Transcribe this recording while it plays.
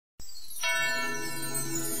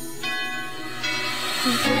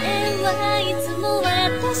えはいつも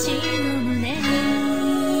私の胸に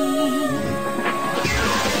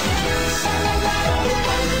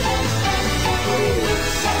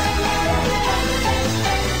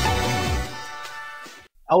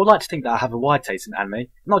I would like to think that I have a wide taste in anime,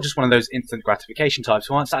 not just one of those instant gratification types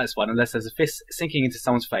who aren't satisfied unless there's a fist sinking into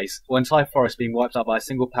someone's face or an entire forest being wiped out by a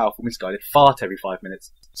single powerful misguided fart every 5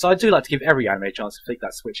 minutes. So I do like to give every anime a chance to flick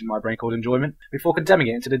that switch in my brain called enjoyment, before condemning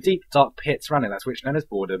it into the deep, dark pit surrounding that switch known as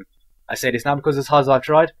boredom. I say this now because as hard as I've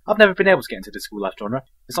tried, I've never been able to get into the school life genre.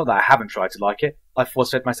 It's not that I haven't tried to like it, I've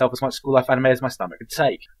force-fed myself as much school life anime as my stomach could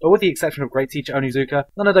take. But with the exception of Great Teacher Onizuka,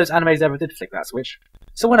 none of those animes ever did flick that switch.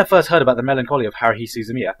 So when I first heard about the Melancholy of Haruhi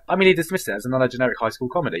Suzumiya, I immediately dismissed it as another generic high school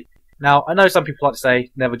comedy. Now, I know some people like to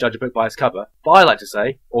say, never judge a book by its cover, but I like to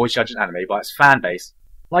say, always judge an anime by its fanbase.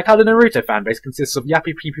 Like how the Naruto fanbase consists of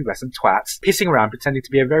yappy prepubescent twats, pissing around pretending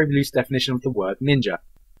to be a very loose definition of the word ninja.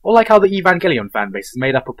 Or like how the Evangelion fanbase is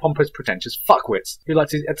made up of pompous, pretentious fuckwits, who like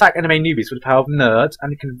to attack anime newbies with the power of nerds,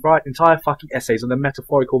 and can write entire fucking essays on the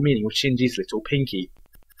metaphorical meaning of Shinji's little pinky.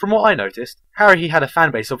 From what I noticed, Haruhi had a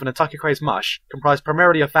fanbase of an otaku-crazed mush, comprised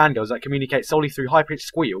primarily of fangirls that communicate solely through high-pitched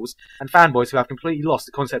squeals, and fanboys who have completely lost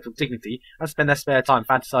the concept of dignity and spend their spare time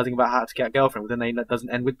fantasizing about how to get a girlfriend with a name that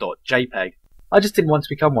doesn't end with .jpeg. I just didn't want to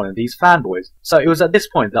become one of these fanboys, so it was at this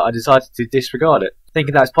point that I decided to disregard it,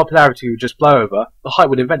 thinking that its popularity would just blow over, the hype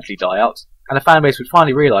would eventually die out, and the fanbase would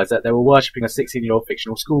finally realise that they were worshipping a 16-year-old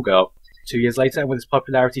fictional schoolgirl. 2 years later, and with its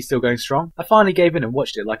popularity still going strong, I finally gave in and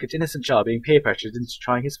watched it like an innocent child being peer-pressured into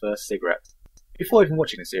trying his first cigarette. Before even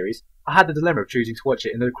watching the series, I had the dilemma of choosing to watch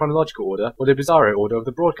it in the chronological order or the bizarro order of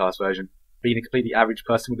the broadcast version. Being a completely average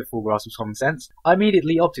person with a full grasp of common sense, I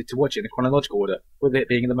immediately opted to watch it in the chronological order, with it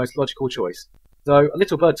being the most logical choice. Though a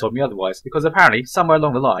little bird told me otherwise, because apparently, somewhere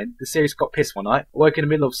along the line, the series got pissed one night, woke in the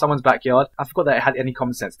middle of someone's backyard, and forgot that it had any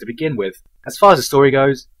common sense to begin with. As far as the story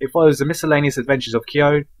goes, it follows the miscellaneous adventures of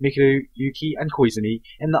Kyo, Mikuru, Yuki, and Koizumi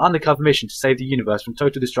in the undercover mission to save the universe from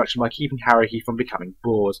total destruction by keeping Haruhi from becoming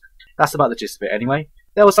bored. That's about the gist of it anyway.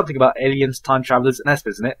 There was something about aliens, time travelers, and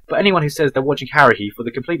espers in it, but anyone who says they're watching Haruhi for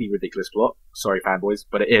the completely ridiculous plot, sorry fanboys,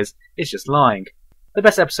 but it is just lying. The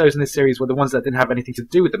best episodes in this series were the ones that didn't have anything to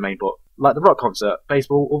do with the main plot, like the rock concert,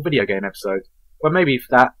 baseball, or video game episode. Well, maybe for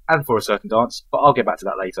that, and for a certain dance, but I'll get back to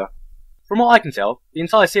that later. From what I can tell, the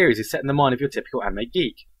entire series is set in the mind of your typical anime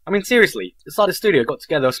geek. I mean seriously, the Side Studio got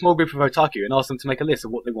together a small group of otaku and asked them to make a list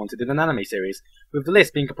of what they wanted in an anime series, with the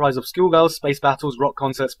list being comprised of schoolgirls, space battles, rock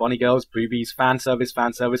concerts, bunny girls, boobies, fan service,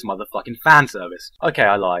 motherfucking fan service. Okay,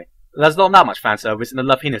 I lie. There's not that much fan service in the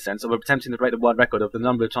Love Hina sense of attempting to break the world record of the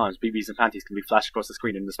number of times BBs and panties can be flashed across the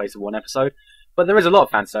screen in the space of one episode, but there is a lot of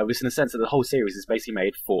fan service in the sense that the whole series is basically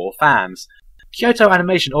made for fans. Kyoto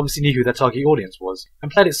Animation obviously knew who their target audience was, and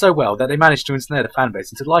played it so well that they managed to ensnare the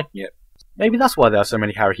fanbase into liking it. Maybe that's why there are so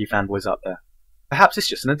many Haruhi fanboys out there. Perhaps it's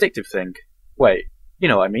just an addictive thing. Wait, you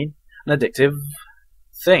know what I mean? An addictive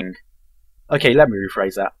thing. Okay, let me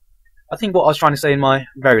rephrase that. I think what I was trying to say in my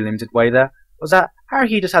very limited way there was that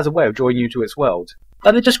Haruhi just has a way of drawing you to its world,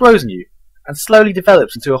 that it just grows in you, and slowly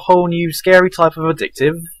develops into a whole new scary type of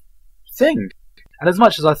addictive thing. And as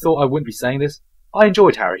much as I thought I wouldn't be saying this, I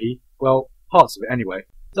enjoyed Haruhi, well, parts of it anyway,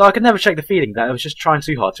 though I could never shake the feeling that it was just trying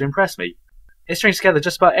too hard to impress me. It strings together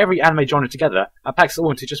just about every anime genre together and packs it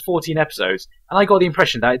all into just 14 episodes, and I got the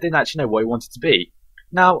impression that it didn't actually know what it wanted to be.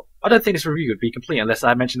 Now, I don't think this review would be complete unless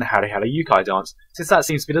I mentioned the Hare Hare Yukai dance, since that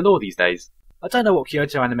seems to be the law these days. I don't know what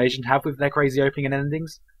Kyoto Animation have with their crazy opening and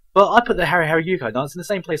endings, but I put the Hare Hare Yukai dance in the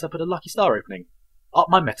same place I put a Lucky Star opening. Up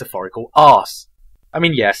my metaphorical arse. I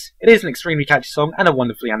mean yes, it is an extremely catchy song and a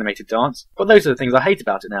wonderfully animated dance, but those are the things I hate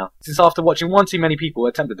about it now, since after watching one too many people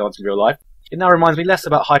attempt to dance in real life, it now reminds me less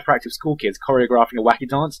about hyperactive school kids choreographing a wacky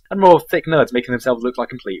dance, and more of thick nerds making themselves look like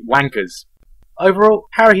complete wankers. Overall,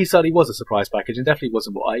 Haruhi certainly was a surprise package and definitely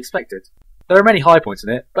wasn't what I expected. There are many high points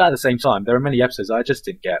in it, but at the same time there are many episodes that I just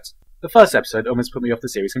didn't get. The first episode almost put me off the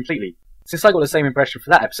series completely, since I got the same impression for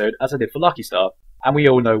that episode as I did for Lucky Star, and we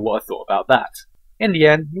all know what I thought about that. In the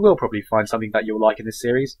end, you will probably find something that you'll like in this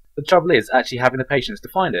series, the trouble is actually having the patience to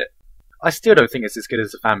find it. I still don't think it's as good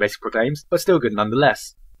as the fanbase proclaims, but still good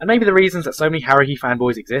nonetheless. And maybe the reasons that so many Haruhi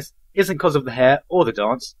fanboys exist isn't because of the hair or the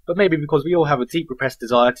dance, but maybe because we all have a deep repressed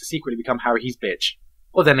desire to secretly become Haruhi's bitch.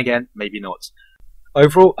 Or then again, maybe not.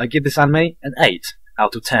 Overall, I give this anime an 8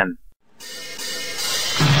 out of 10.